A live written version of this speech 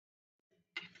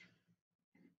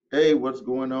Hey, what's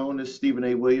going on? It's Stephen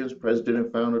A. Williams, president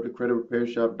and founder of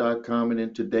thecreditrepairshop.com. And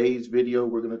in today's video,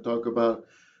 we're going to talk about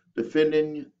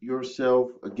defending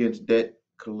yourself against debt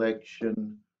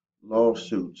collection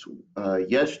lawsuits.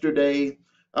 Yesterday,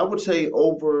 I would say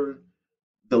over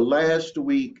the last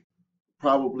week,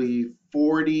 probably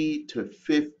 40 to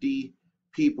 50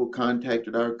 people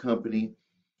contacted our company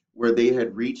where they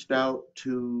had reached out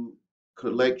to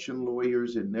collection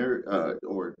lawyers in their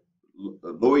or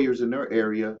lawyers in their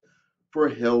area for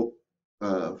help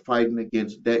fighting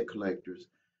against debt collectors.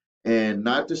 And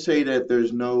not to say that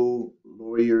there's no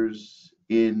lawyers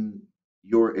in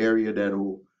your area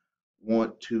that'll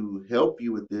want to help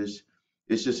you with this.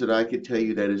 It's just that I could tell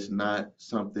you that it's not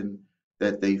something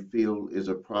that they feel is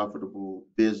a profitable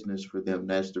business for them.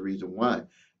 That's the reason why.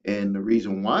 And the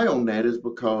reason why on that is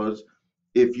because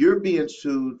if you're being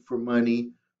sued for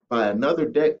money by another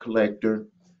debt collector,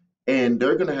 and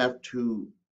they're going to have to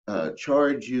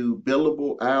charge you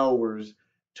billable hours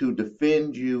to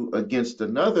defend you against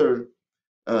another,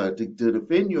 to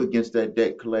defend you against that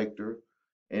debt collector,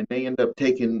 and they end up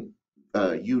taking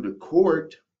you to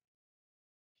court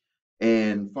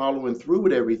and following through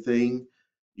with everything,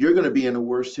 you're going to be in a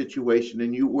worse situation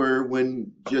than you were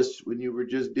when you were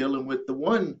just dealing with the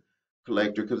one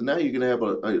collector, because now you're going to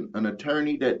have an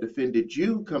attorney that defended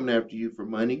you coming after you for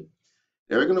money.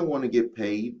 They're going to want to get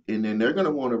paid, and then they're going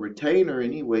to want a retainer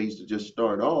anyways to just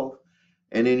start off.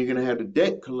 And then you're going to have the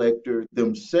debt collector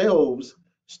themselves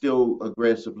still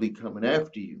aggressively coming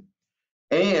after you.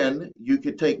 And you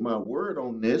could take my word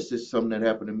on this. It's something that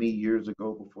happened to me years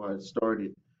ago before I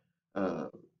started uh,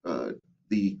 uh,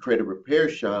 the credit repair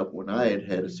shop, when I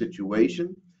had a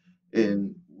situation.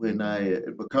 And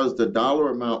because the dollar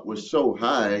amount was so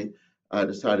high, I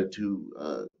decided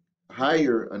to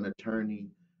hire an attorney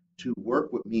to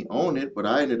work with me on it, but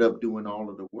I ended up doing all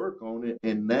of the work on it.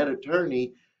 And that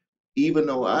attorney, even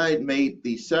though I had made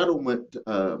the settlement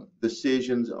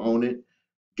decisions on it,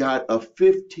 got a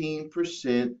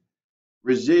 15%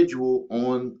 residual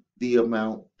on the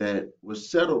amount that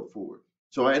was settled for.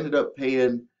 So I ended up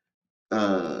paying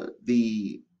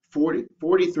the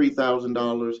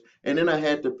 $43,000, and then I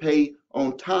had to pay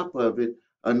on top of it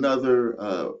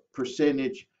another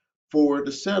percentage for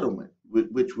the settlement,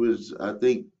 which was, I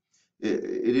think,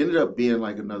 it ended up being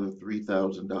like another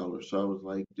 $3,000. So I was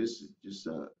like, this is just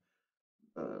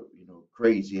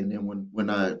crazy. And then when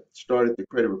I started the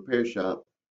credit repair shop,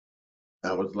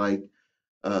 I was like,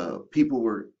 people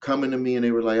were coming to me and they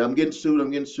were like, I'm getting sued,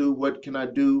 I'm getting sued. What can I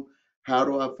do? How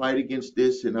do I fight against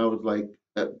this? And I was like,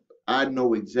 I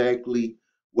know exactly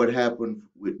what happened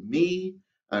with me.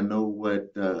 I know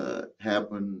what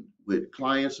happened with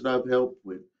clients that I've helped,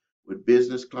 with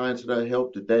business clients that I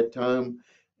helped at that time.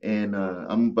 And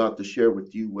I'm about to share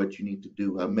with you what you need to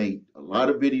do. I made a lot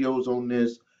of videos on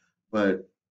this, but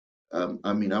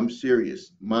I mean, I'm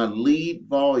serious. My lead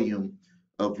volume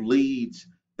of leads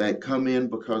that come in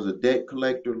because of debt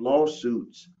collector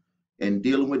lawsuits and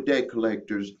dealing with debt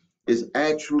collectors is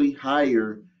actually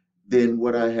higher than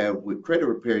what I have with credit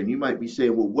repair. And you might be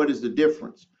saying, well, what is the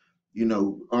difference?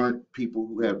 Aren't people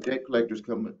who have debt collectors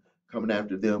coming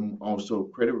after them also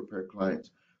credit repair clients?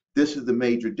 This is the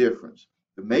major difference.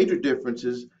 The major difference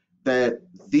is that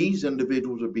these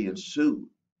individuals are being sued.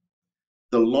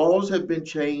 The laws have been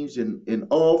changed in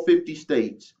all 50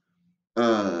 states.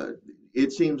 Uh,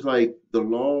 it seems like the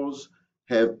laws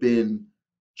have been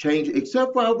changed,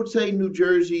 except for I would say New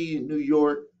Jersey, New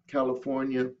York,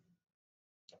 California.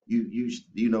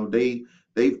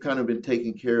 They've kind of been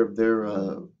taking care of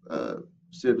their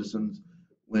citizens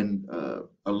when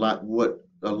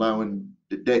allowing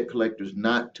the debt collectors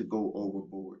not to go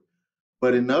overboard.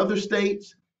 But in other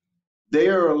states, they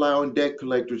are allowing debt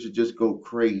collectors to just go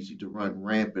crazy, to run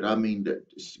rampant. I mean,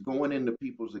 going into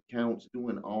people's accounts,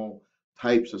 doing all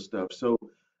types of stuff. So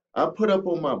I put up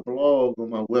on my blog, on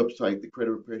my website,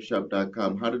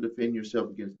 thecreditrepairshop.com, how to defend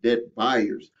yourself against debt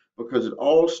buyers, because it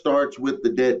all starts with the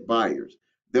debt buyers.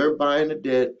 They're buying the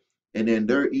debt, and then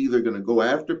they're either going to go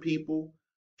after people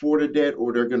for the debt,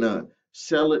 or they're going to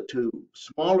sell it to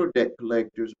smaller debt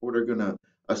collectors, or they're going to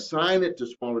assign it to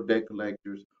smaller debt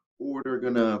collectors, or they're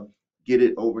going to get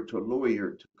it over to a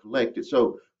lawyer to collect it.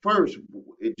 So first,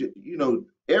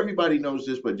 everybody knows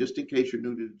this, but just in case you're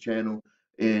new to the channel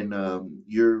and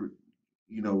you're,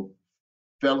 you know,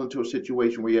 fell into a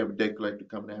situation where you have a debt collector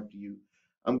coming after you,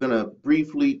 I'm going to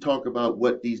briefly talk about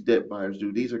what these debt buyers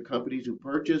do. These are companies who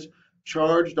purchase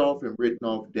charged off and written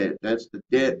off debt. That's the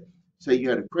debt. Say you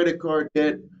had a credit card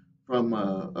debt from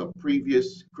a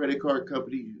previous credit card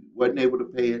company, you wasn't able to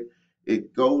pay it.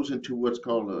 It goes into what's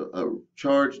called a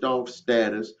charged off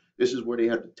status. This is where they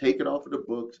have to take it off of the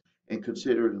books and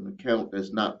consider it an account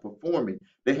that's not performing.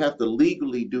 They have to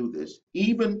legally do this.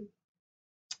 Even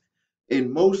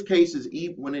in most cases,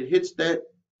 even when it hits that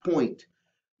point,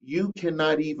 you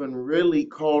cannot even really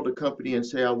call the company and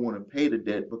say, I want to pay the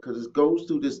debt, because it goes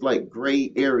through this like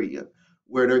gray area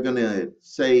where they're going to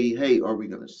say, hey, are we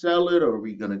going to sell it, or are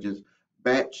we going to just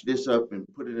batch this up and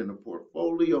put it in a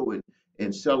portfolio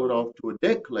and sell it off to a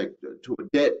debt collector, to a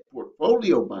debt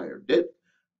portfolio buyer,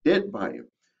 debt buyer.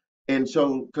 And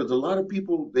so, because a lot of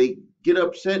people, they get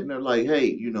upset and they're like,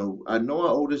 hey, I know I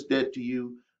owe this debt to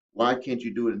you. Why can't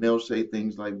you do it? And they'll say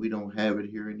things like, we don't have it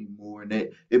here anymore. And that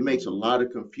it makes a lot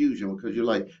of confusion, because you're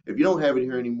like, if you don't have it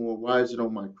here anymore, why is it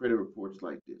on my credit reports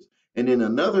like this? And then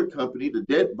another company, the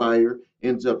debt buyer,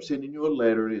 ends up sending you a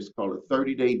letter. It's called a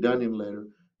 30-day dunning letter.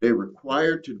 They're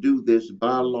required to do this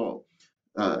by law.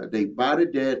 They buy the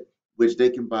debt, which they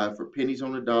can buy for pennies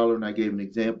on the dollar. And I gave an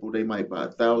example. They might buy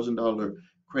 $1,000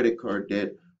 credit card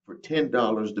debt for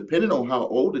 $10, depending on how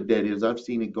old the debt is. I've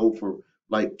seen it go for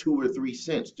like 2 or 3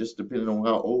 cents, just depending on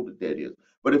how old the debt is.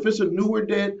 But if it's a newer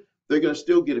debt, they're going to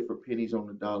still get it for pennies on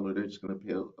the dollar. They're just going to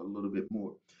pay a little bit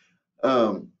more.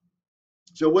 Um,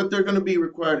 so what they're going to be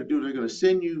required to do, they're going to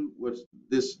send you what's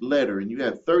this letter, and you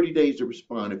have 30 days to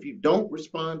respond. If you don't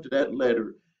respond to that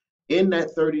letter in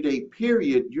that 30-day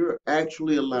period, you're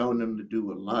actually allowing them to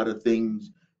do a lot of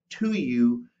things to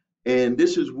you. And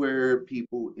this is where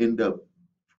people end up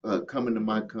coming to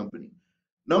my company.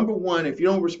 Number one, if you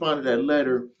don't respond to that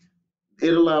letter,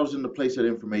 it allows them to place that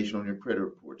information on your credit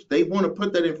reports. They want to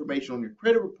put that information on your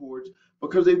credit reports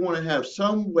because they want to have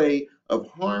some way of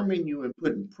harming you and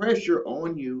putting pressure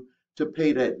on you to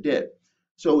pay that debt.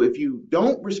 So if you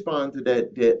don't respond to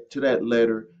that debt, to that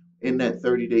letter in that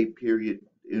 30-day period,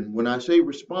 and when I say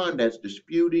respond, that's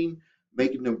disputing,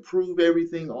 making them prove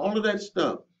everything, all of that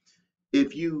stuff.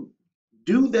 If you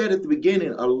do that at the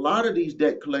beginning, a lot of these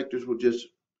debt collectors will just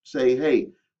say, hey,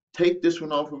 take this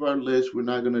one off of our list. We're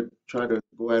not going to try to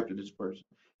go after this person.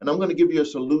 And I'm going to give you a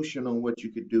solution on what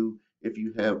you could do if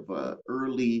you have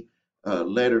early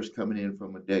letters coming in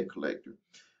from a debt collector.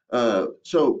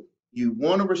 So you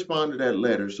want to respond to that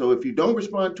letter. So if you don't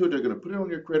respond to it, they're going to put it on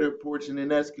your credit reports, and then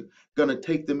that's going to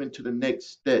take them into the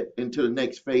next step, into the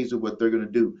next phase of what they're going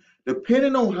to do.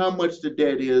 Depending on how much the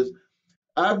debt is,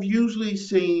 I've usually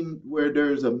seen where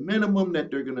there's a minimum that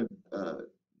they're going to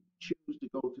choose to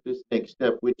go to this next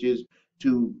step, which is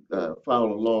to file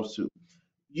a lawsuit.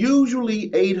 Usually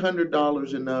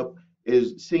 $800 and up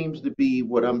seems to be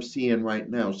what I'm seeing right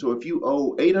now. So if you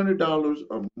owe $800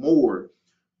 or more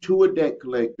to a debt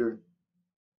collector,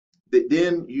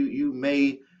 then you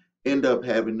may end up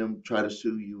having them try to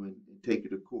sue you and take you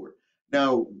to court.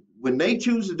 Now, when they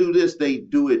choose to do this, they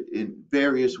do it in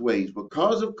various ways.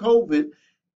 Because of COVID,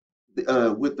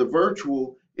 with the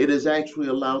virtual, it has actually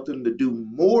allowed them to do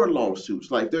more lawsuits.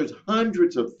 Like there's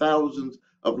hundreds of thousands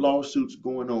of lawsuits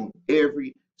going on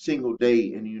every single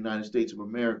day in the United States of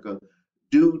America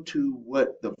due to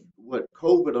what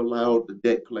COVID allowed the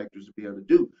debt collectors to be able to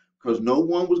do. Because no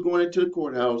one was going into the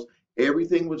courthouse,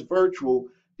 everything was virtual.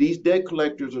 These debt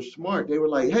collectors are smart. They were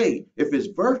like, hey, if it's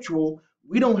virtual,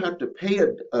 we don't have to pay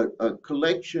a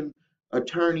collection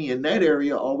attorney in that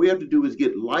area. All we have to do is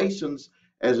get licensed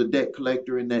as a debt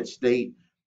collector in that state,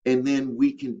 and then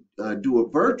we can do a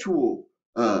virtual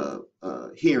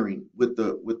hearing with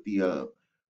the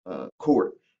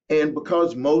court. And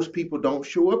because most people don't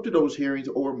show up to those hearings,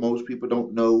 or most people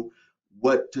don't know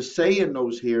what to say in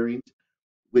those hearings,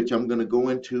 which I'm going to go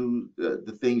into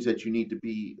the things that you need to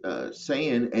be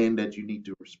saying and that you need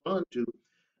to respond to,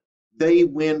 they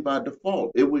win by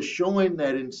default. It was showing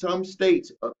that in some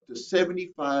states, up to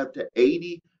 75 to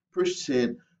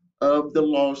 80% of the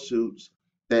lawsuits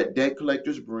that debt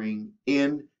collectors bring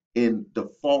in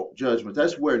default judgments.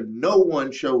 That's where no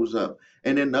one shows up.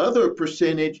 And then the other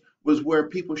percentage was where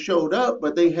people showed up,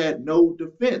 but they had no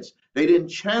defense. They didn't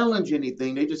challenge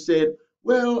anything. They just said,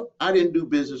 well, I didn't do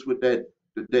business with the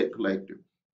debt collector.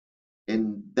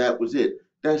 And that was it.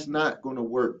 That's not going to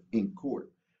work in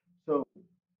court. So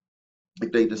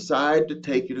if they decide to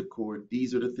take you to court,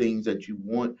 these are the things that you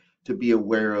want to be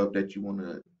aware of, that you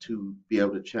want to be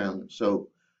able to challenge. So,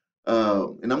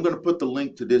 and I'm going to put the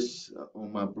link to this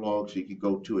on my blog so you can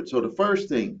go to it. So the first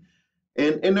thing,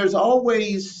 and there's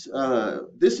always,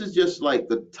 this is just like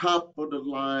the top of the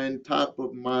line, top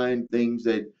of mind things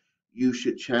that you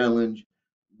should challenge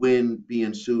when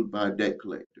being sued by a debt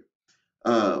collector.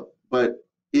 But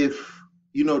if,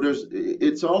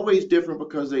 it's always different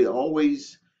because they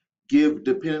always give,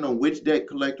 depending on which debt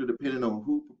collector, depending on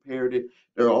who prepared it,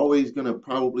 they're always going to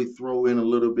probably throw in a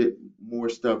little bit more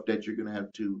stuff that you're going to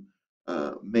have to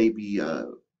maybe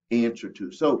answer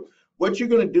to. So what you're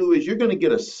going to do is you're going to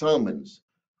get a summons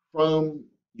from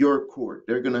your court.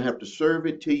 They're going to have to serve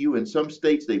it to you. In some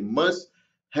states, they must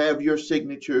have your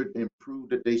signature and prove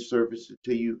that they service it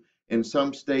to you. In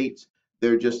some states,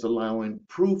 they're just allowing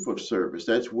proof of service.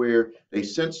 That's where they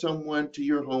sent someone to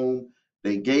your home,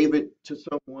 they gave it to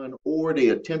someone, or they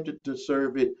attempted to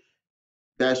serve it.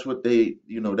 That's what they,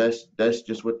 that's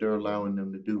just what they're allowing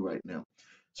them to do right now.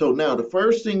 So now the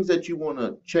first things that you want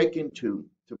to check into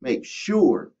to make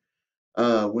sure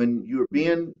when you're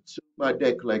being sued by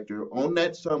debt collector on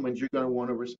that summons, you're going to want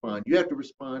to respond. You have to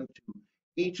respond to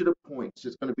each of the points.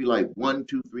 It's going to be like one,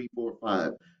 two, three, four,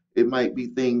 five. It might be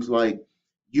things like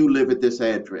you live at this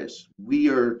address. We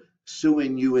are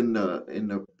suing you in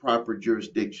the proper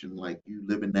jurisdiction, like you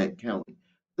live in that county.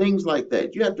 Things like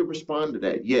that. You have to respond to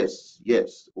that. Yes,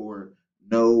 yes, or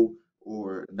no,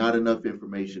 or not enough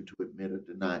information to admit or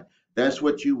deny. That's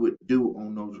what you would do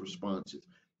on those responses.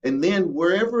 And then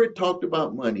wherever it talked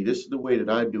about money, this is the way that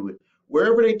I do it.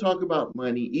 Wherever they talk about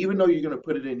money, even though you're going to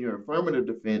put it in your affirmative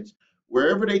defense,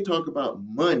 wherever they talk about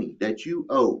money that you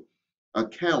owe,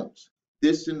 accounts,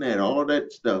 this and that, all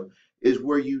that stuff, is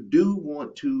where you do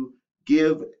want to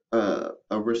give a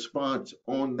response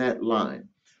on that line.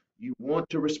 You want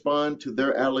to respond to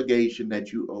their allegation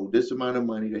that you owe this amount of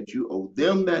money, that you owe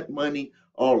them that money,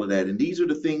 all of that. And these are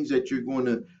the things that you're going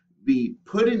to be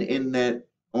putting in that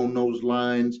on those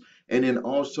lines, and then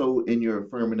also in your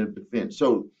affirmative defense.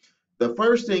 So the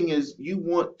first thing is you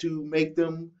want to make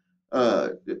them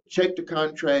check the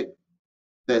contract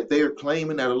that they are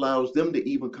claiming that allows them to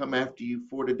even come after you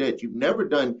for the debt. You've never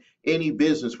done any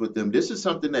business with them. This is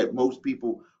something that most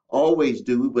people always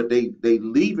do, but they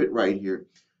leave it right here.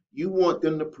 You want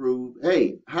them to prove,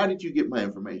 hey, how did you get my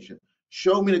information?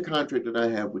 Show me the contract that I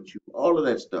have with you, all of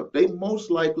that stuff. They most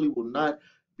likely will not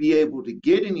be able to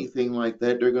get anything like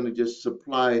that. They're going to just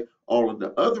supply all of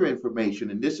the other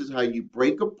information. And this is how you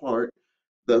break apart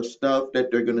the stuff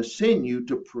that they're going to send you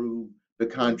to prove the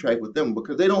contract with them,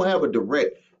 because they don't have a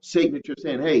direct signature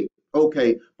saying, hey,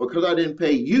 okay, because I didn't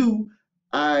pay you,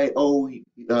 I owe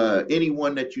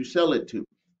anyone that you sell it to.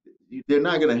 They're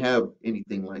not going to have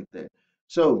anything like that.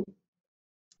 So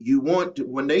you want to,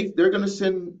 when they're going to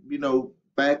send,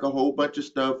 back a whole bunch of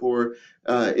stuff, or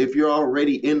if you're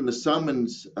already in the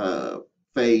summons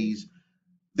phase,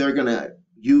 they're going to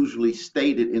usually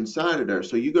state it inside of there.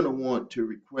 So you're going to want to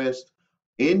request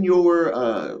in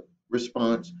your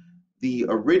response the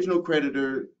original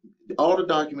creditor, all the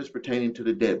documents pertaining to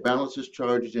the debt, balances,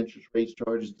 charges, interest rates,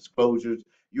 charges, disclosures,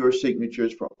 your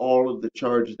signatures for all of the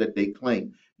charges that they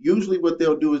claim. Usually what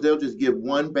they'll do is they'll just give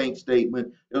one bank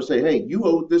statement. They'll say, hey, you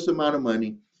owe this amount of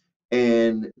money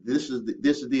and this is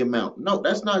the amount. No,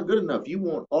 that's not good enough. You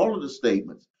want all of the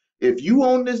statements. If you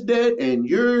own this debt and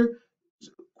you're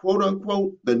quote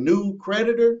unquote the new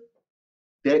creditor,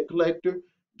 debt collector,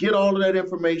 get all of that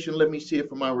information. Let me see it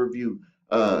for my review.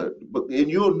 And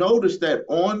you'll notice that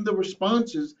on the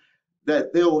responses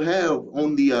that they'll have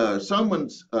on the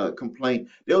summons complaint,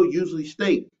 they'll usually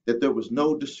state that there was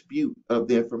no dispute of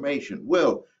the information.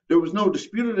 Well, there was no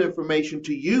disputed information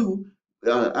to you.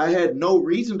 I had no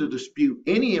reason to dispute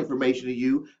any information to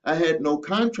you. I had no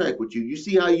contract with you. You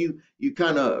see how you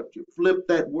kind of flip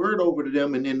that word over to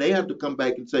them, and then they have to come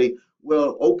back and say,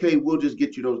 well, okay, we'll just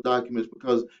get you those documents,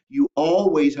 because you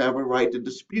always have a right to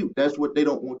dispute. That's what they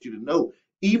don't want you to know.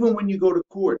 Even when you go to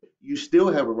court, you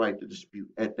still have a right to dispute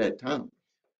at that time.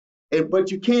 But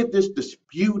you can't just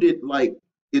dispute it like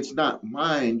it's not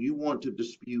mine. You want to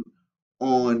dispute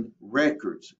on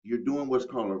records. You're doing what's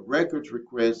called a records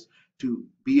request to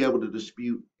be able to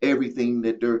dispute everything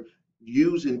that they're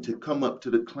using to come up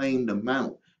to the claimed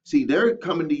amount. See, they're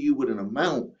coming to you with an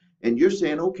amount, and you're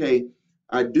saying, okay,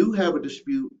 I do have a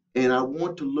dispute, and I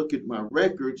want to look at my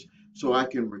records so I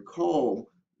can recall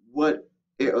what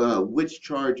which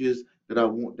charges that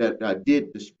I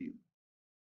did dispute.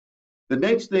 The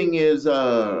next thing is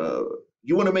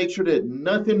you want to make sure that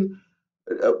nothing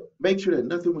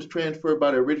was transferred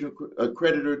by the original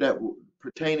creditor that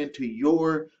pertaining to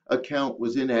your account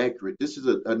was inaccurate. This is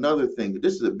another thing.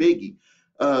 This is a biggie.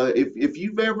 If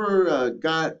you've ever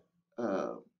got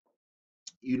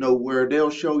where they'll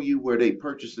show you where they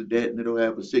purchased the debt, and it'll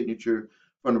have a signature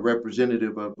from the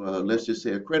representative of let's just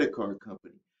say a credit card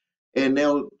company, and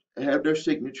they'll have their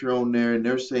signature on there, and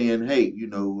they're saying, hey,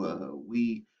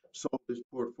 we sold this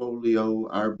portfolio,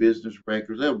 our business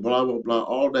records, blah blah blah,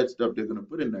 all that stuff they're going to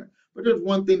put in there. But there's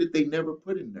one thing that they never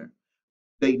put in there.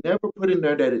 They never put in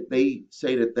there that they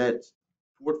say that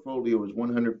portfolio is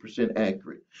 100%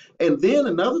 accurate. And then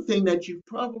another thing that you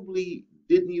probably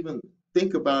didn't even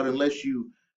think about unless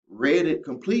you read it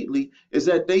completely, is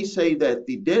that they say that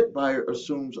the debt buyer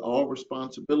assumes all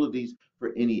responsibilities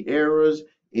for any errors,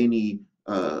 any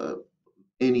uh,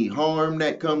 any harm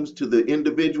that comes to the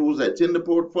individuals that's in the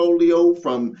portfolio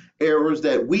from errors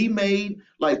that we made.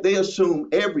 Like they assume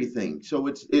everything. So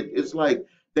it's like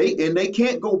they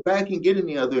can't go back and get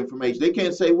any other information. They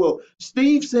can't say, well,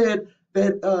 Steve said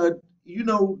that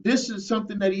this is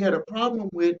something that he had a problem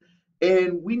with,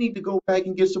 and we need to go back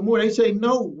and get some more. They say,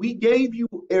 no, we gave you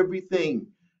everything.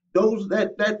 Those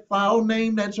that file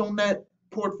name that's on that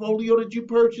portfolio that you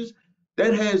purchased,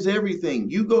 that has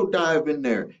everything. You go dive in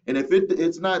there, and if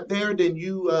it's not there, then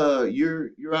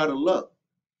you're out of luck.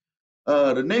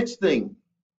 The next thing,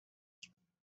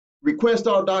 request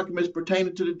all documents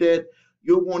pertaining to the debt.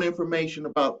 You'll want information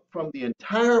about from the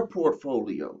entire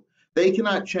portfolio. They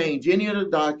cannot change any of the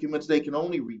documents. They can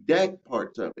only redact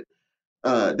parts of it.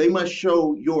 They must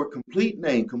show your complete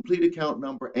name, complete account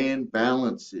number, and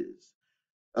balances.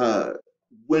 Uh,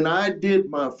 when I did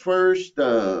my first,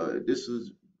 this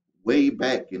is way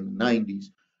back in the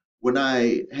 90s, when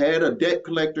I had a debt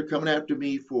collector coming after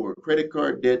me for a credit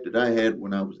card debt that I had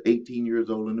when I was 18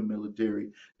 years old in the military.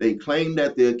 They claimed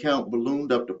that the account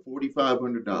ballooned up to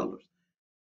 $4,500.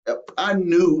 I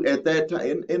knew at that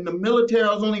time in the military,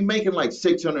 I was only making like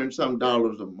 600 and some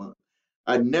dollars a month.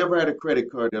 I never had a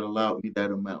credit card that allowed me that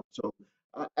amount. So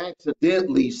I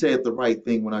accidentally said the right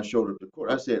thing when I showed up to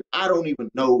court. I said, I don't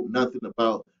even know nothing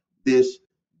about this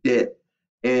debt.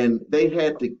 And they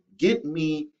had to get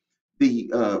me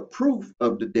the proof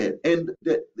of the debt. And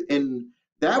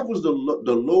that was the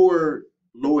lower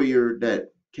lawyer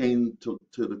that came to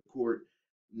the court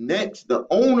next, the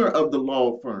owner of the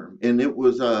law firm, and it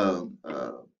was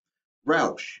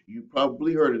Roush. You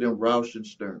probably heard of them, Roush and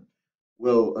Stern.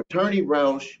 Well, Attorney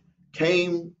Roush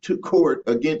came to court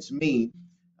against me.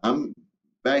 I'm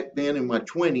back then in my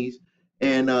 20s,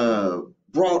 and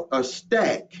brought a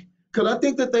stack because I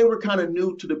think that they were kind of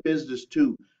new to the business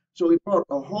too. So he brought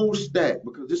a whole stack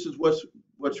because this is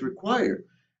what's required,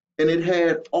 and it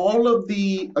had all of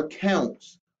the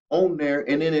accounts on there,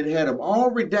 and then it had them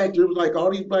all redacted. It was like all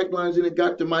these black lines, and it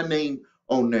got to my name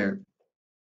on there.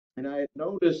 And I had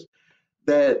noticed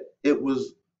that it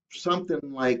was something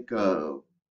like, I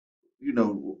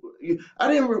didn't.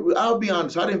 I'll be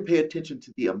honest, I didn't pay attention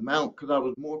to the amount because I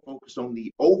was more focused on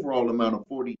the overall amount of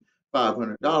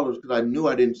 $4,500 because I knew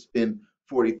I didn't spend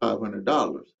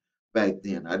 $4,500 back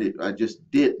then. I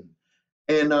just didn't.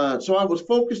 And so I was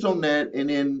focused on that. And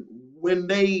then when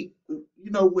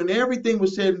when everything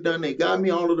was said and done, they got me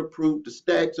all of the proof, the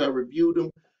stacks. I reviewed them.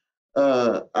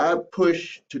 I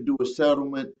pushed to do a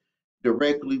settlement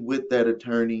directly with that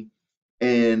attorney,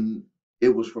 and it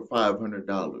was for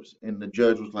 $500. And the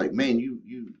judge was like, "Man,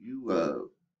 you're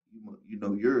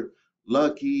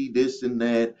lucky, this and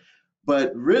that."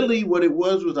 But really, what it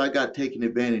was I got taken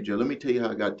advantage of. Let me tell you how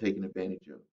I got taken advantage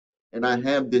of. And I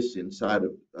have this inside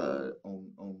of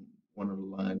on one of the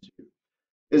lines here.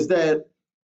 Is that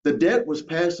the debt was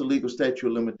past the legal statute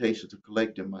of limitations to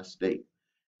collect in my state.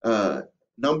 uh,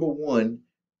 Number one,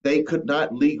 they could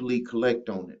not legally collect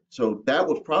on it. So that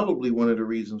was probably one of the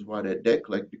reasons why that debt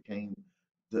collector came,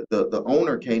 the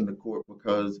owner came to court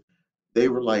because they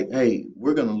were like, hey,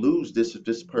 we're going to lose this if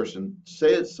this person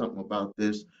says something about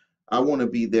this. I want to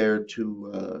be there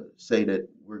to say that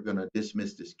we're going to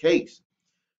dismiss this case.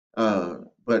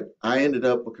 But I ended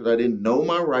up, because I didn't know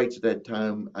my rights at that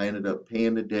time, I ended up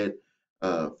paying the debt,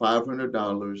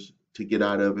 $500 to get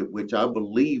out of it, which I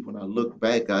believe when I look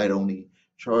back, I had only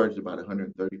charged about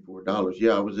 $134.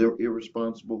 Yeah, I was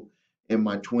irresponsible in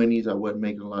my 20s. I wasn't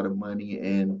making a lot of money.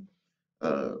 And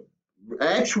uh,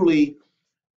 actually,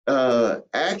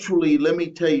 let me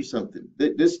tell you something.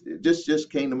 This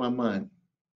just came to my mind.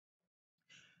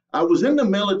 I was in the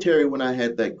military when I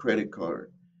had that credit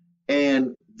card.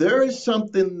 And there is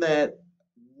something that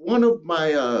one of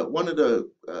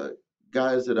the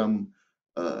guys that I'm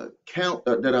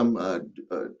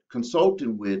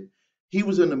consulting with, he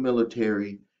was in the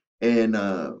military, and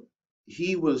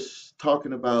he was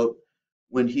talking about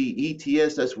when he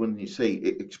ETS, that's when you say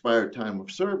expired time of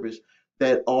service,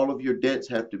 that all of your debts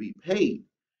have to be paid.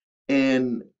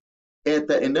 And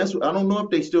that's, I don't know if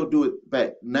they still do it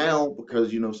back now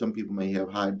because some people may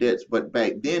have high debts, but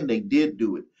back then they did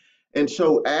do it. And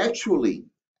so actually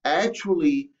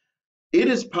it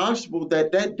is possible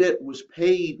that that debt was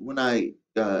paid when I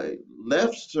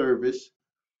left service,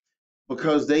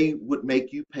 because they would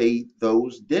make you pay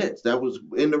those debts.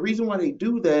 And the reason why they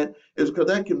do that is because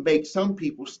that can make some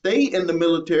people stay in the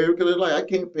military because they're like, I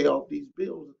can't pay off these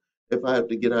bills if I have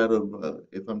to get out of,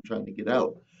 if I'm trying to get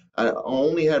out. I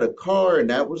only had a car and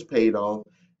that was paid off.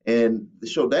 And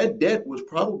so that debt was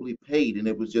probably paid and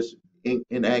it was just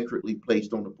inaccurately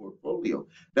placed on the portfolio.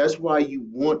 That's why you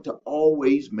want to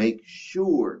always make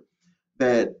sure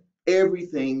that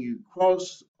everything you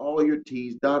cross all your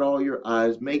T's, dot all your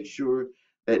I's, make sure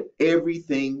that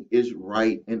everything is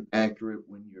right and accurate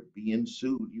when you're being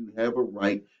sued. You have a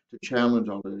right to challenge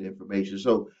all of the information.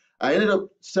 So I ended up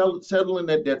settling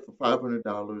that debt for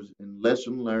 $500. And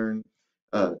lesson learned,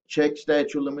 check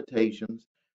statute of limitations,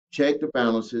 check the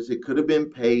balances. It could have been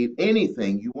paid,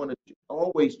 anything. You want to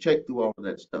always check through all of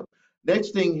that stuff.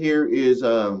 Next thing here is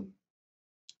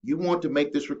you want to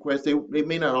make this request. They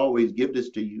may not always give this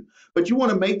to you, but you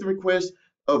want to make the request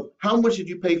of how much did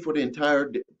you pay for the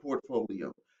entire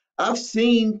portfolio. I've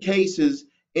seen cases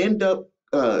end up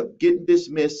getting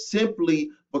dismissed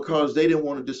simply because they didn't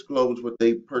want to disclose what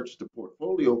they purchased the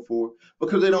portfolio for,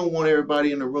 because they don't want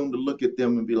everybody in the room to look at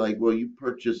them and be like, well, you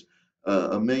purchased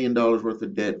 $1 million worth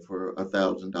of debt for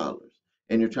 $1,000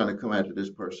 and you're trying to come after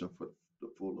this person for the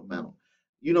full amount.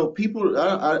 You know, people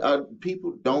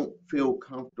don't feel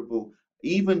comfortable.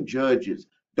 Even judges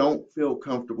don't feel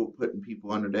comfortable putting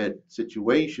people under that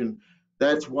situation.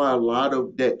 That's why a lot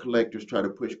of debt collectors try to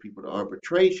push people to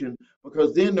arbitration,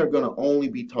 because then they're going to only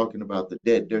be talking about the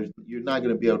debt. You're not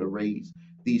going to be able to raise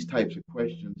these types of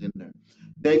questions in there.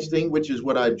 Next thing, which is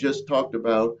what I just talked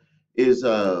about, is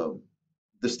the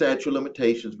statute of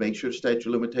limitations. Make sure the statute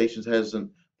of limitations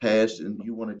hasn't passed, and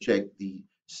you want to check the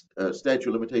statute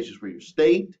of limitations for your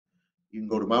state. You can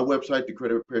go to my website,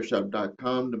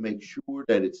 thecreditrepairshop.com, to make sure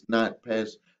that it's not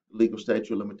past the legal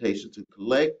statute of limitations to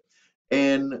collect.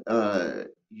 And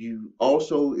you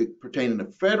also, pertaining to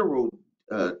federal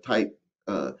type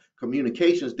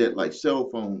communications debt, like cell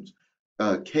phones,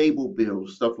 cable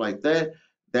bills, stuff like that,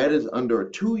 that is under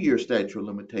a 2-year statute of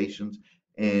limitations,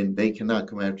 and they cannot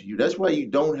come after you. That's why you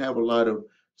don't have a lot of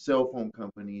cell phone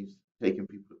companies taking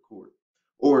people to court,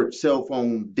 or cell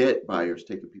phone debt buyers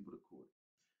taking people to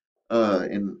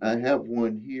court. And I have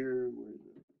one here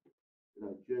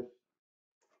that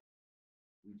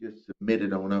we just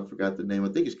submitted on. I forgot the name. I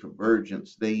think it's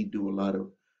Convergence. They do a lot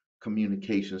of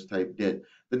communications type debt.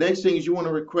 The next thing is you want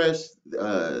to request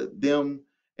them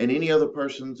and any other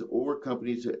persons or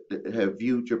companies that have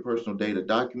viewed your personal data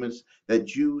documents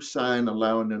that you sign,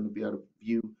 allowing them to be able to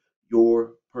view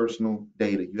your personal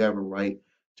data. You have a right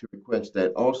to request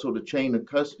that. Also, the chain of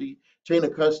custody,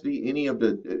 any of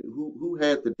the who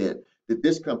had the debt. Did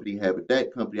this company have it?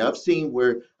 That company. I've seen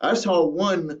where I saw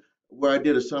one where I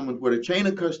did a summons where the chain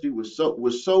of custody was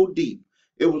so deep.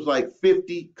 It was like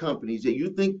 50 companies. That you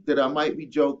think that I might be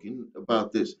joking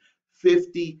about this.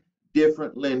 50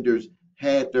 different lenders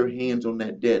had their hands on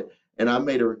that debt. And I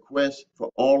made a request for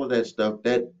all of that stuff.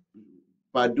 That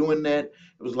by doing that,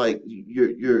 it was like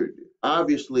you're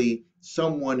obviously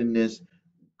someone in this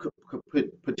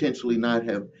could potentially not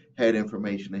have had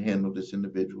information to handle this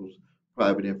individual's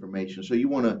private information. So you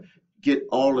want to get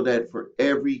all of that for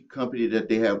every company that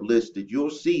they have listed. You'll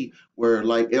see where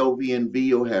like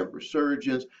LVNV will have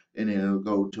Resurgence, and then it'll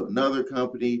go to another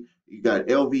company. You got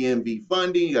LVNV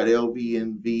Funding, you got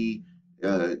LVNV,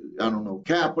 I don't know,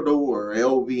 Capital, or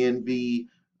LVNV,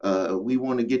 we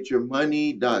want to get your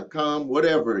money.com,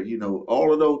 whatever,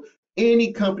 all of those,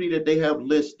 any company that they have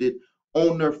listed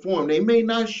on their form. They may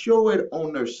not show it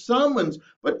on their summons,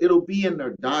 but it'll be in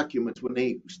their documents. When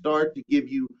they start to give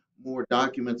you more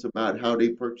documents about how they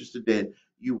purchased the debt,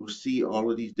 you will see all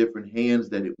of these different hands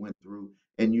that it went through,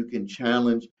 and you can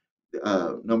challenge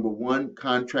number one,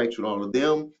 contracts with all of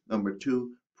them. Number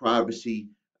two, privacy,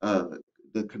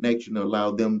 the connection to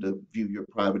allow them to view your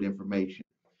private information.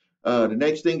 The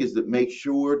next thing is to make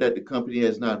sure that the company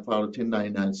has not filed a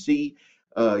 1099-C.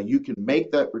 You can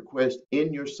make that request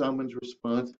in your summons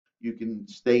response. You can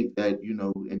state that,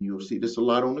 and you'll see this a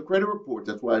lot on the credit reports.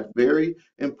 That's why it's very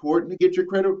important to get your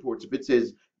credit reports. If it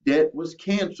says debt was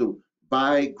canceled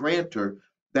by grantor,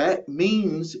 that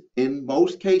means in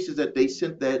most cases that they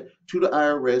sent that to the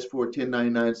IRS for a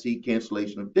 1099-C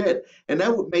cancellation of debt. And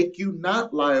that would make you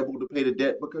not liable to pay the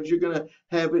debt, because you're going to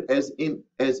have it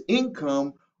as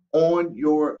income on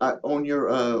your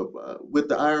with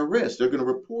the IRS. They're going to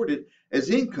report it as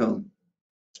income.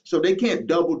 So they can't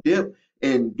double dip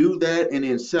and do that and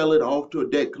then sell it off to a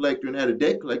debt collector and have a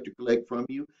debt collector collect from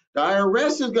you. The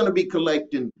IRS is going to be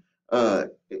collecting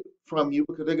from you,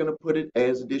 because they're going to put it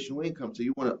as additional income. So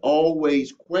you want to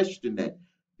always question that.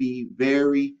 Be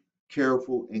very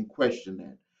careful and question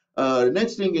that. The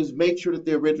next thing is make sure that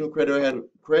the original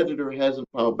creditor hasn't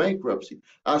filed bankruptcy.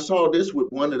 I saw this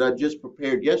with one that I just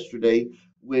prepared yesterday,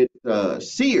 with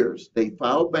Sears. They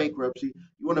filed bankruptcy.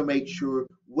 You want to make sure,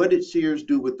 what did Sears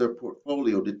do with their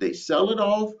portfolio? Did they sell it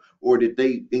off, or did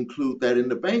they include that in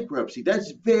the bankruptcy?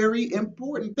 That's very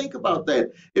important. Think about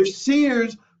that. If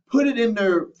Sears put it in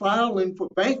their filing for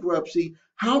bankruptcy,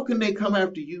 how can they come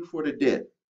after you for the debt?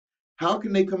 How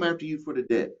can they come after you for the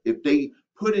debt if they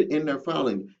put it in their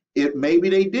filing? It maybe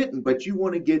they didn't, but you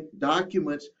want to get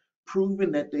documents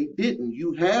proving that they didn't.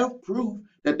 You have proof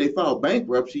that they filed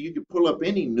bankruptcy. You can pull up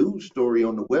any news story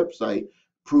on the website,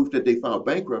 proof that they filed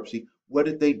bankruptcy. What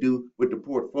did they do with the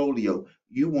portfolio?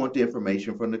 You want the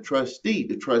information from the trustee.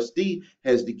 The trustee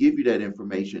has to give you that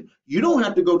information. You don't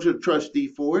have to go to the trustee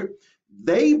for it.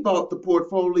 They bought the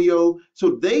portfolio,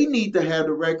 so they need to have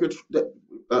the records,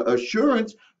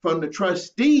 assurance from the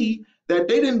trustee that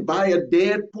they didn't buy a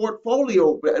dead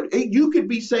portfolio. You could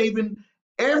be saving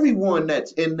everyone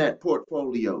that's in that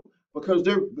portfolio because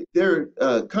they're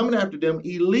coming after them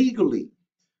illegally.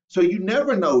 So you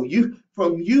never know.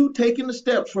 You taking the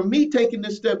steps, from me taking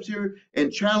the steps here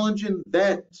and challenging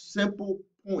that simple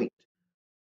point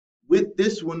with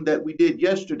this one that we did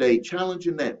yesterday,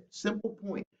 challenging that simple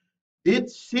point.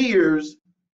 Did Sears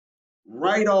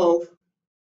write off,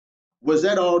 was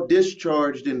that all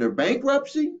discharged in their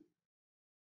bankruptcy?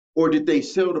 Or did they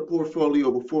sell the portfolio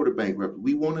before the bankruptcy?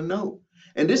 We want to know.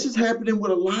 And this is happening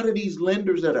with a lot of these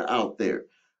lenders that are out there.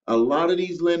 A lot of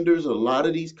these lenders, a lot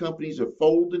of these companies are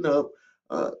folding up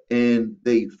and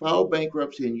they file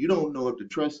bankruptcy, and you don't know if the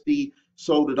trustee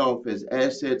sold it off as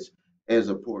assets as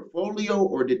a portfolio,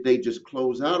 or did they just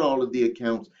close out all of the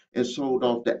accounts and sold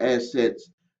off the assets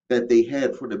that they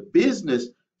had for the business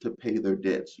to pay their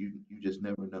debts. You just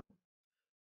never know.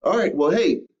 All right. Well,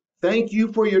 hey, thank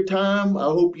you for your time. I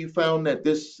hope you found that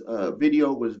this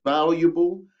video was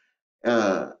valuable.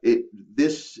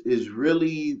 This is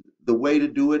really the way to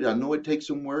do it. I know it takes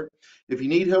some work. If you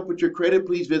need help with your credit,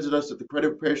 please visit us at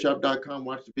thecreditrepairshop.com.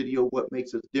 Watch the video, What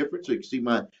Makes Us Different, so you can see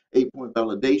my 8-point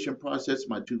validation process,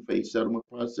 my 2-phase settlement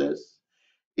process.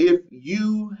 If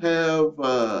you have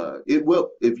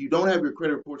if you don't have your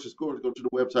credit reports and scores, go to the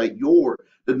website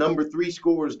the number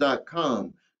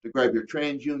 3scores.com to grab your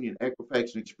TransUnion,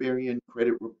 Equifax, and Experian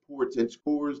credit reports and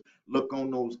scores. Look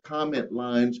on those comment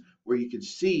lines where you can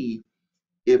see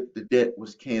if the debt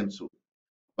was canceled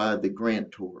by the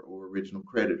grantor or original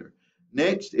creditor.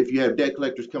 Next, if you have debt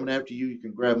collectors coming after you, you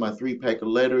can grab my 3-pack of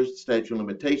letters: statute of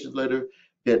limitations letter,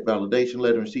 debt validation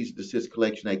letter, and cease and desist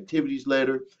collection activities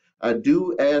letter. I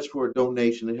do ask for a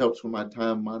donation. It helps with my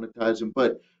time monetizing,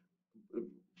 but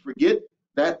forget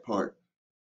that part.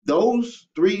 Those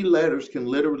 3 letters can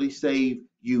literally save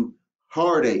you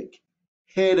heartache,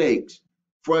 headaches,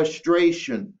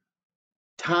 frustration,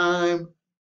 time,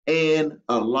 and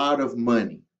a lot of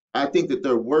money. I think that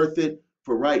they're worth it.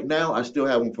 For right now, I still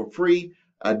have them for free.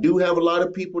 I do have a lot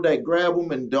of people that grab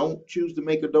them and don't choose to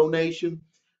make a donation.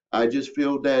 I just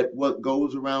feel that what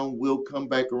goes around will come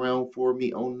back around for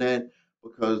me on that,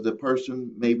 because the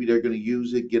person, maybe they're going to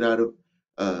use it, get out of,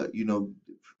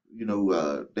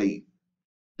 they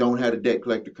don't have a debt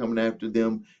collector coming after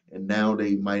them, and now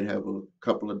they might have a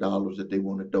couple of dollars that they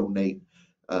want to donate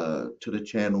to the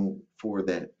channel for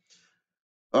that.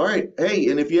 All right. Hey,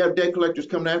 and if you have debt collectors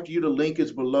coming after you, the link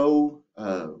is below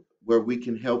where we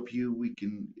can help you.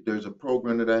 There's a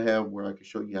program that I have where I can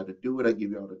show you how to do it. I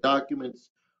give you all the documents,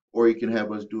 or you can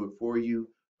have us do it for you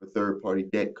for third-party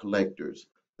debt collectors.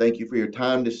 Thank you for your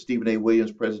time. This is Stephen A.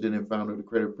 Williams, president and founder of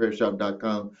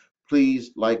thecreditrepairshop.com.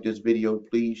 Please like this video.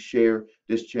 Please share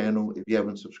this channel. If you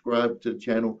haven't subscribed to the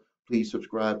channel, please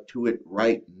subscribe to it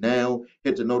right now.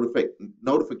 Hit the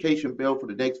notification bell for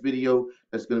the next video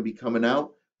that's going to be coming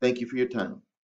out. Thank you for your time.